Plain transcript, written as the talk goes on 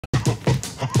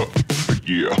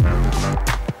Yeah.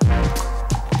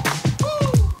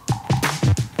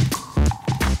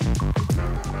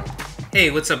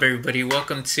 Hey, what's up everybody?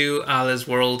 Welcome to Ala's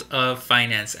World of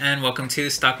Finance and welcome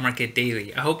to Stock Market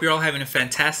Daily. I hope you're all having a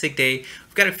fantastic day.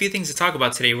 We've got a few things to talk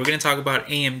about today. We're going to talk about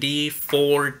AMD,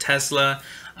 Ford, Tesla,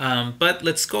 but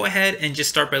let's go ahead and just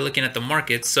start by looking at the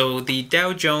market. So the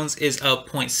Dow Jones is up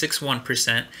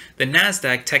 0.61%. The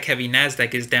NASDAQ, tech-heavy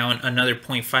NASDAQ, is down another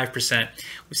 0.5%.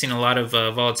 We've seen a lot of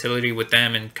volatility with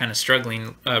them and kind of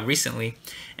struggling recently.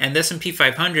 And the S&P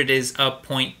 500 is up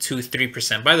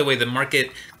 0.23%. By the way, the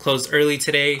market closed early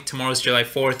today. Tomorrow's July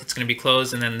 4th. It's going to be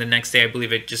closed. And then the next day, I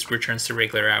believe it just returns to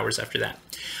regular hours after that.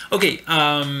 Okay,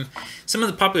 some of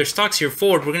the popular stocks here,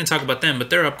 Ford, we're going to talk about them, but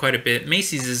they're up quite a bit.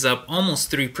 Macy's is up almost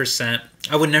 3%.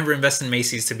 I would never invest in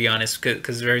Macy's, to be honest,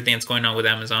 because of everything that's going on with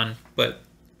Amazon. But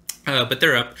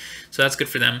they're up, so that's good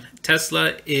for them.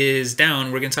 Tesla is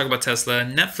down. We're going to talk about Tesla.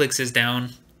 Netflix is down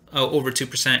over 2%.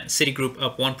 Citigroup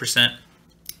up 1%.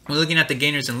 We're looking at the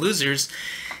gainers and losers.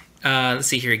 Let's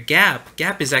see here.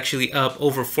 Gap is actually up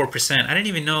over 4%. I didn't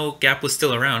even know Gap was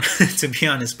still around, to be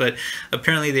honest, but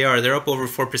apparently they are. They're up over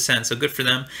 4%, so good for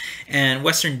them. And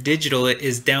Western Digital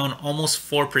is down almost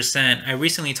 4%. I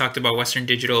recently talked about Western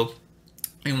Digital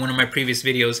in one of my previous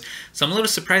videos, so I'm a little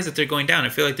surprised that they're going down. I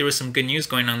feel like there was some good news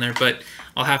going on there, but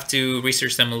I'll have to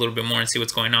research them a little bit more and see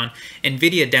what's going on.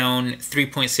 Nvidia down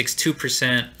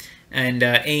 3.62%. And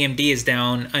AMD is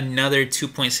down another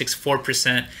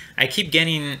 2.64%. I keep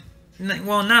getting,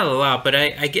 well, not a lot, but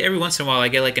I get every once in a while I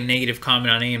get like a negative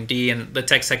comment on AMD and the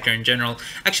tech sector in general.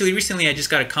 Actually, recently I just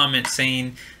got a comment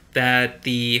saying that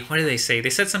what did they say? They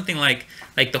said something like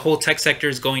the whole tech sector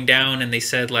is going down, and they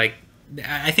said like,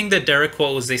 I think the direct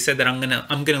quote was they said that I'm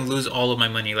gonna lose all of my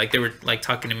money. Like they were like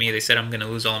talking to me. They said I'm gonna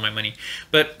lose all of my money,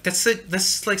 but that's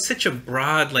like such a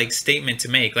broad like statement to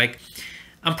make. Like,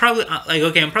 I'm probably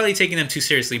I'm probably taking them too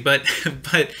seriously, but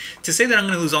to say that I'm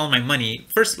going to lose all of my money,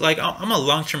 first, like, I'm a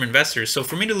long-term investor, so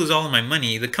for me to lose all of my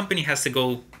money, the company has to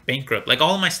go bankrupt. Like,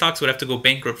 all of my stocks would have to go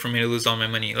bankrupt for me to lose all my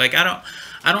money. Like, I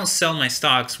don't sell my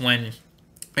stocks when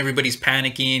everybody's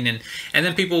panicking, and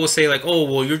then people will say like, oh,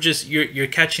 well, you're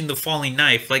catching the falling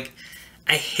knife. Like,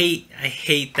 I hate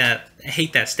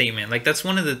that statement. Like, that's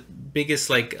one of the biggest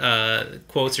like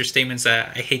quotes or statements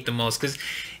that I hate the most, because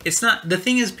it's not, the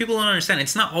thing is, people don't understand,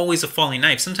 it's not always a falling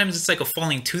knife. Sometimes it's like a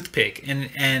falling toothpick,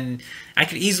 and I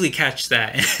could easily catch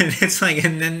that, and it's like,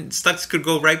 and then stocks could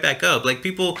go right back up. Like,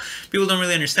 people don't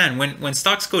really understand when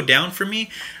stocks go down for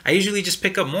me. I usually just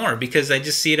pick up more because I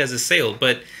just see it as a sale.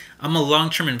 But I'm a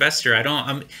long-term investor.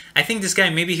 I think this guy,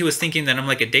 maybe he was thinking that I'm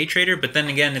like a day trader, but then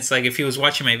again, it's like, if he was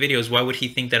watching my videos, why would he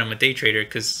think that I'm a day trader?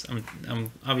 Because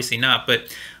I'm obviously not,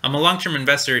 but I'm a long-term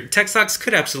investor. Tech stocks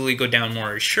could absolutely go down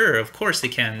more. Sure, of course they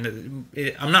can.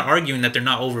 I'm not arguing that they're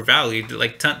not overvalued.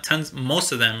 Like, tons,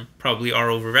 most of them probably are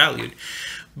overvalued.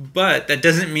 But that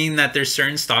doesn't mean that there's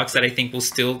certain stocks that I think will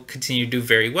still continue to do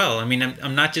very well. I mean,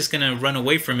 I'm not just going to run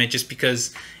away from it just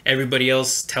because everybody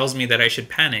else tells me that I should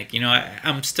panic. You know,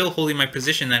 I'm still holding my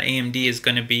position that AMD is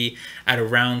going to be at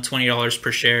around $20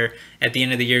 per share at the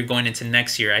end of the year going into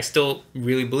next year. I still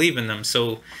really believe in them.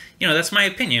 So, you know, that's my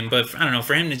opinion. But I don't know,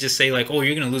 for him to just say like, oh,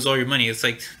 you're going to lose all your money. It's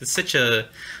like, it's such a,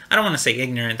 I don't want to say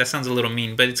ignorant. That sounds a little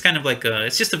mean, but it's kind of like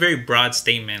it's just a very broad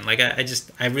statement. Like,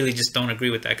 I really just don't agree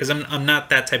with that, because I'm not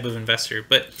that type of investor.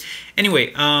 But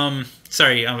anyway,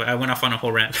 sorry, I went off on a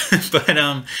whole rant. But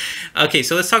okay,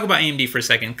 so let's talk about AMD for a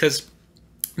second, because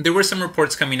there were some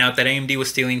reports coming out that AMD was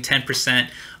stealing 10%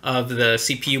 of the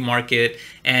CPU market,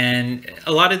 and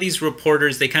a lot of these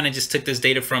reporters, they kind of just took this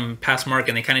data from past market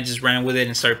and they kind of just ran with it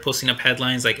and started posting up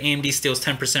headlines like AMD steals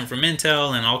 10% from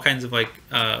Intel and all kinds of like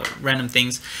random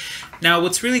things. Now,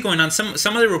 what's really going on?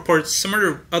 Some other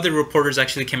reporters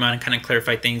actually came out and kind of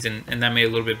clarified things, and that made it a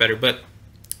little bit better. But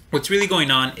what's really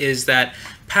going on is that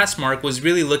Passmark was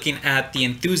really looking at the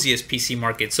enthusiast PC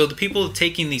market. So the people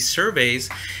taking these surveys,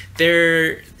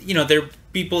 they're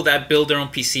people that build their own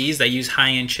PCs, that use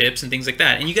high-end chips and things like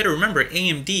that. And you got to remember,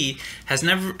 AMD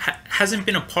hasn't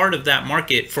been a part of that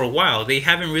market for a while. They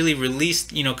haven't really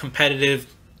released,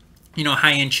 competitive,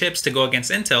 high-end chips to go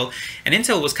against Intel, and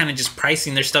Intel was kind of just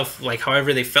pricing their stuff like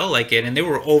however they felt like it, and they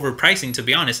were overpricing, to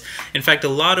be honest. In fact, a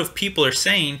lot of people are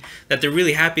saying that they're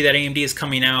really happy that AMD is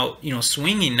coming out,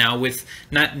 swinging now with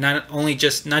not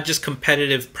just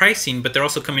competitive pricing, but they're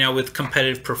also coming out with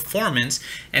competitive performance,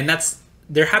 and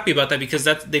they're happy about that because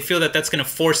they feel that that's going to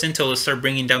force Intel to start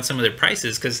bringing down some of their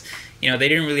prices, because they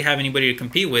didn't really have anybody to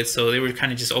compete with, so they were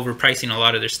kind of just overpricing a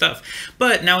lot of their stuff.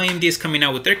 But now AMD is coming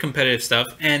out with their competitive stuff,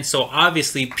 and so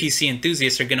obviously PC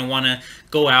enthusiasts are going to want to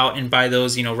go out and buy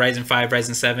those, Ryzen 5,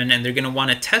 Ryzen 7, and they're going to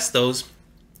want to test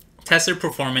test their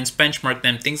performance, benchmark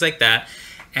them, things like that.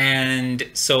 And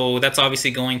so that's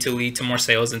obviously going to lead to more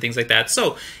sales and things like that.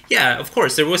 So yeah, of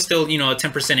course, there was still, you know, a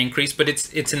 10% increase, but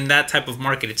it's in that type of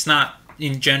market. It's not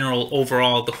in general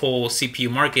overall the whole CPU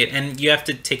market, and you have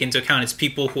to take into account it's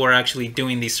people who are actually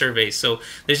doing these surveys. So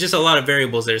there's just a lot of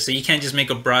variables there. So you can't just make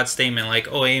a broad statement like,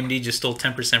 oh, AMD just stole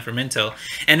 10% from Intel.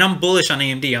 And I'm bullish on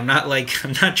AMD. I'm not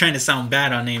trying to sound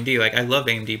bad on AMD. Like, I love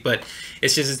AMD, but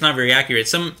it's not very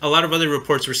accurate. A lot of other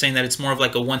reports were saying that it's more of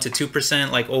like a 1 to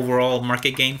 2% like overall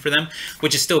market gain for them,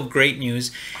 which is still great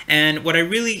news. And what I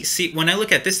really see when I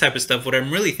look at this type of stuff, what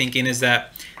I'm really thinking is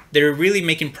that they're really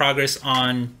making progress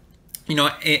on, you know,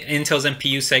 Intel's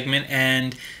NPU segment,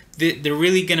 and they're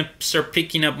really going to start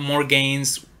picking up more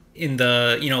gains in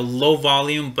the, you know, low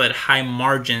volume but high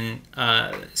margin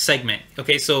segment.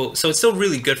 Okay, so it's still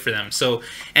really good for them. So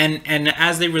and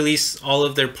as they release all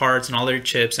of their parts and all their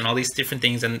chips and all these different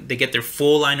things, and they get their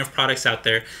full line of products out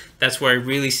there, that's where I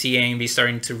really see AMD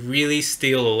starting to really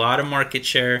steal a lot of market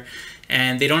share.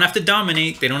 And they don't have to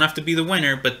dominate, they don't have to be the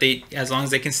winner, but they, as long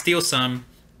as they can steal some,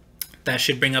 that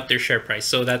should bring up their share price.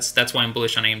 So that's why I'm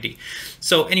bullish on AMD.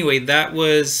 So anyway, that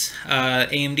was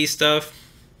AMD stuff.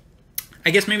 I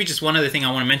guess maybe just one other thing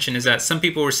I want to mention is that some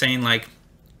people were saying like,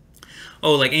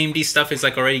 oh, like AMD stuff is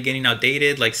like already getting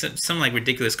outdated, like some like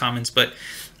ridiculous comments. But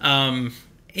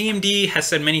AMD has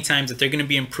said many times that they're going to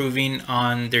be improving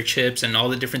on their chips and all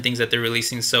the different things that they're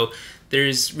releasing. So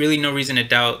there's really no reason to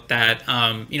doubt that.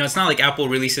 You know, it's not like Apple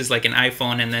releases like an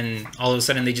iPhone and then all of a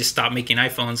sudden they just stop making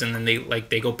iPhones and then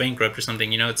they go bankrupt or something.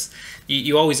 You know, it's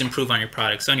you always improve on your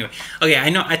product. So anyway, okay, I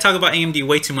know I talk about AMD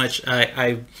way too much.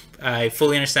 I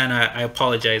fully understand. I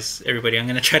apologize, everybody. I'm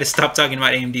going to try to stop talking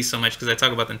about AMD so much because I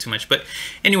talk about them too much. But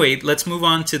anyway, let's move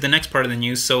on to the next part of the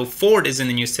news. So Ford is in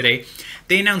the news today.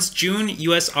 They announced June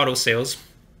U.S. auto sales,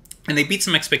 and they beat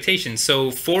some expectations.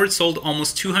 So Ford sold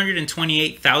almost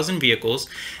 228,000 vehicles.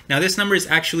 Now this number is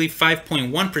actually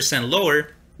 5.1%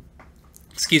 lower,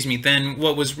 than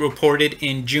what was reported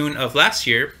in June of last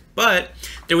year. But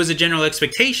there was a general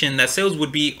expectation that sales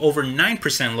would be over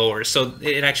 9% lower, so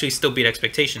it actually still beat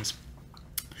expectations.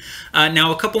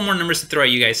 Now, a couple more numbers to throw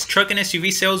at you guys. Truck and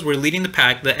SUV sales were leading the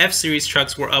pack. The F-Series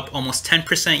trucks were up almost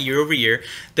 10% year over year.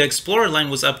 The Explorer line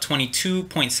was up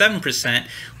 22.7%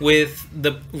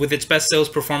 with its best sales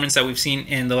performance that we've seen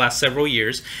in the last several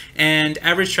years. And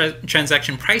average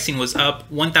transaction pricing was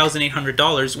up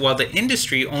 $1,800, while the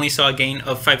industry only saw a gain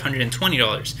of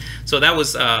 $520. So that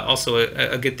was also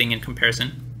a good thing in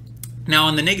comparison. Now,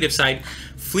 on the negative side,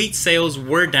 fleet sales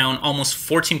were down almost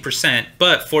 14%,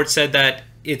 but Ford said that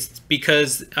it's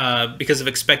because of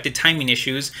expected timing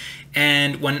issues,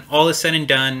 and when all is said and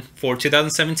done for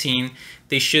 2017,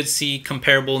 they should see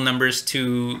comparable numbers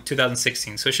to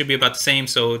 2016. So it should be about the same,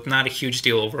 so not a huge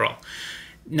deal overall.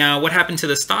 Now, what happened to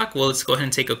the stock? Well, let's go ahead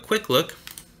and take a quick look.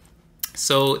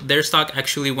 So their stock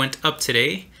actually went up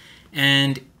today,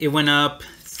 and it went up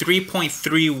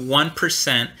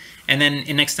 3.31%. And then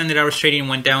in extended hours trading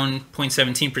went down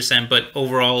 0.17%, but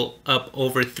overall up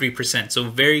over 3%. So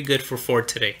very good for Ford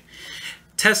today.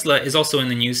 Tesla is also in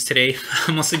the news today,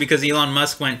 mostly because Elon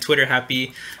Musk went Twitter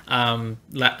happy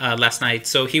last night.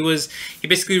 So he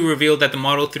basically revealed that the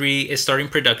Model 3 is starting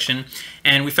production,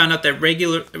 and we found out that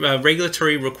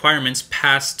regulatory requirements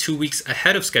passed 2 weeks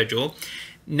ahead of schedule.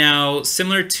 Now,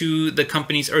 similar to the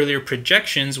company's earlier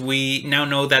projections, we now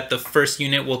know that the first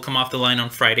unit will come off the line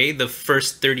on Friday. The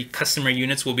first 30 customer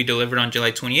units will be delivered on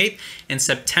July 28th. In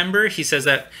September, he says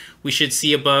that we should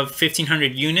see above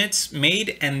 1,500 units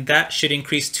made, and that should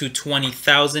increase to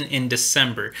 20,000 in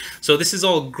December. So this is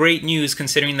all great news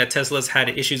considering that Tesla's had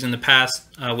issues in the past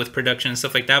with production and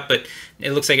stuff like that, but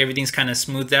it looks like everything's kind of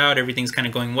smoothed out, everything's kind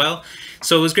of going well.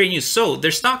 So it was great news. So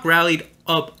their stock rallied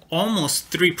up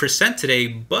almost 3% today,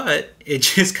 but it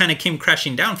just kind of came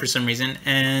crashing down for some reason.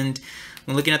 And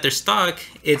when looking at their stock,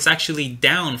 it's actually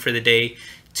down for the day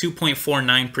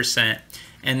 2.49%.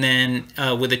 And then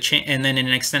and then in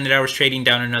an extended hours trading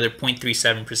down another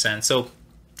 0.37%. So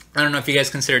I don't know if you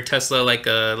guys consider Tesla like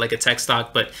a tech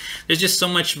stock, but there's just so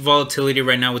much volatility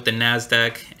right now with the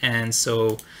Nasdaq, and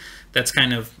so that's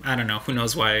kind of, I don't know, who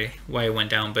knows why it went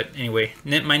down. But anyway,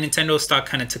 my Nintendo stock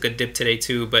kind of took a dip today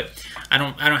too, but I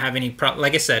don't have any problem.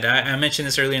 Like I said, I mentioned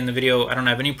this earlier in the video, I don't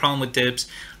have any problem with dips.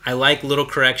 I like little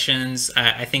corrections.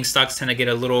 I think stocks tend to get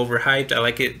a little overhyped. I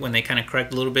like it when they kind of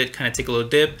correct a little bit, kind of take a little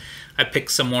dip. I pick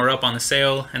some more up on the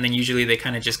sale, and then usually they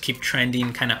kind of just keep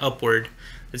trending kind of upward.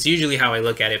 That's usually how I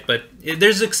look at it, but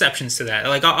there's exceptions to that.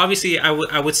 Like obviously I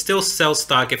would still sell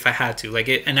stock if I had to,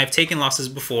 and I've taken losses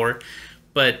before.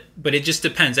 But it just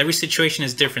depends. Every situation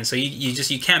is different. So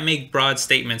you can't make broad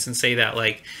statements and say that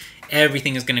like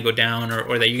everything is going to go down,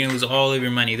 or that you're going to lose all of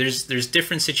your money. There's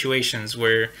different situations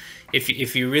where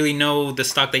if you really know the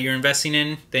stock that you're investing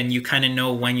in, then you kind of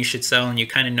know when you should sell, and you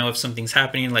kind of know if something's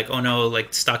happening, like, oh no,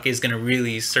 like stock is going to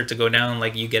really start to go down,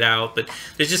 like you get out. But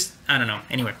there's just, I don't know.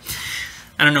 Anyway,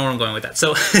 I don't know where I'm going with that.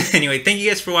 So anyway, thank you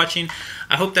guys for watching.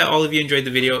 I hope that all of you enjoyed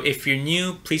the video. If you're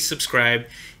new, please subscribe.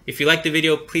 If you like the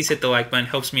video, please hit the like button. It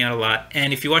helps me out a lot.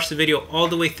 And if you watch the video all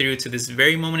the way through to this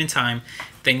very moment in time,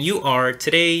 then you are,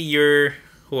 today you're,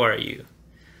 who are you?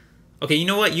 Okay, you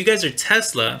know what? You guys are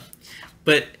Tesla.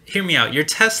 But hear me out. You're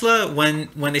Tesla when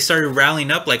they started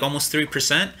rallying up like almost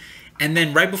 3%, and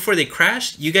then right before they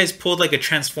crashed, you guys pulled like a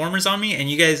Transformers on me, and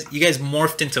you guys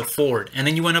morphed into Ford, and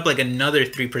then you went up like another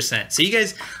 3%. So you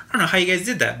guys, I don't know how you guys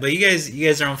did that, but you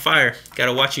guys are on fire.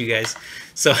 Gotta watch you guys.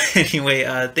 So anyway,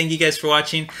 thank you guys for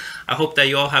watching. I hope that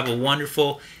you all have a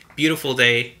wonderful, beautiful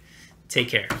day. Take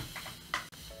care.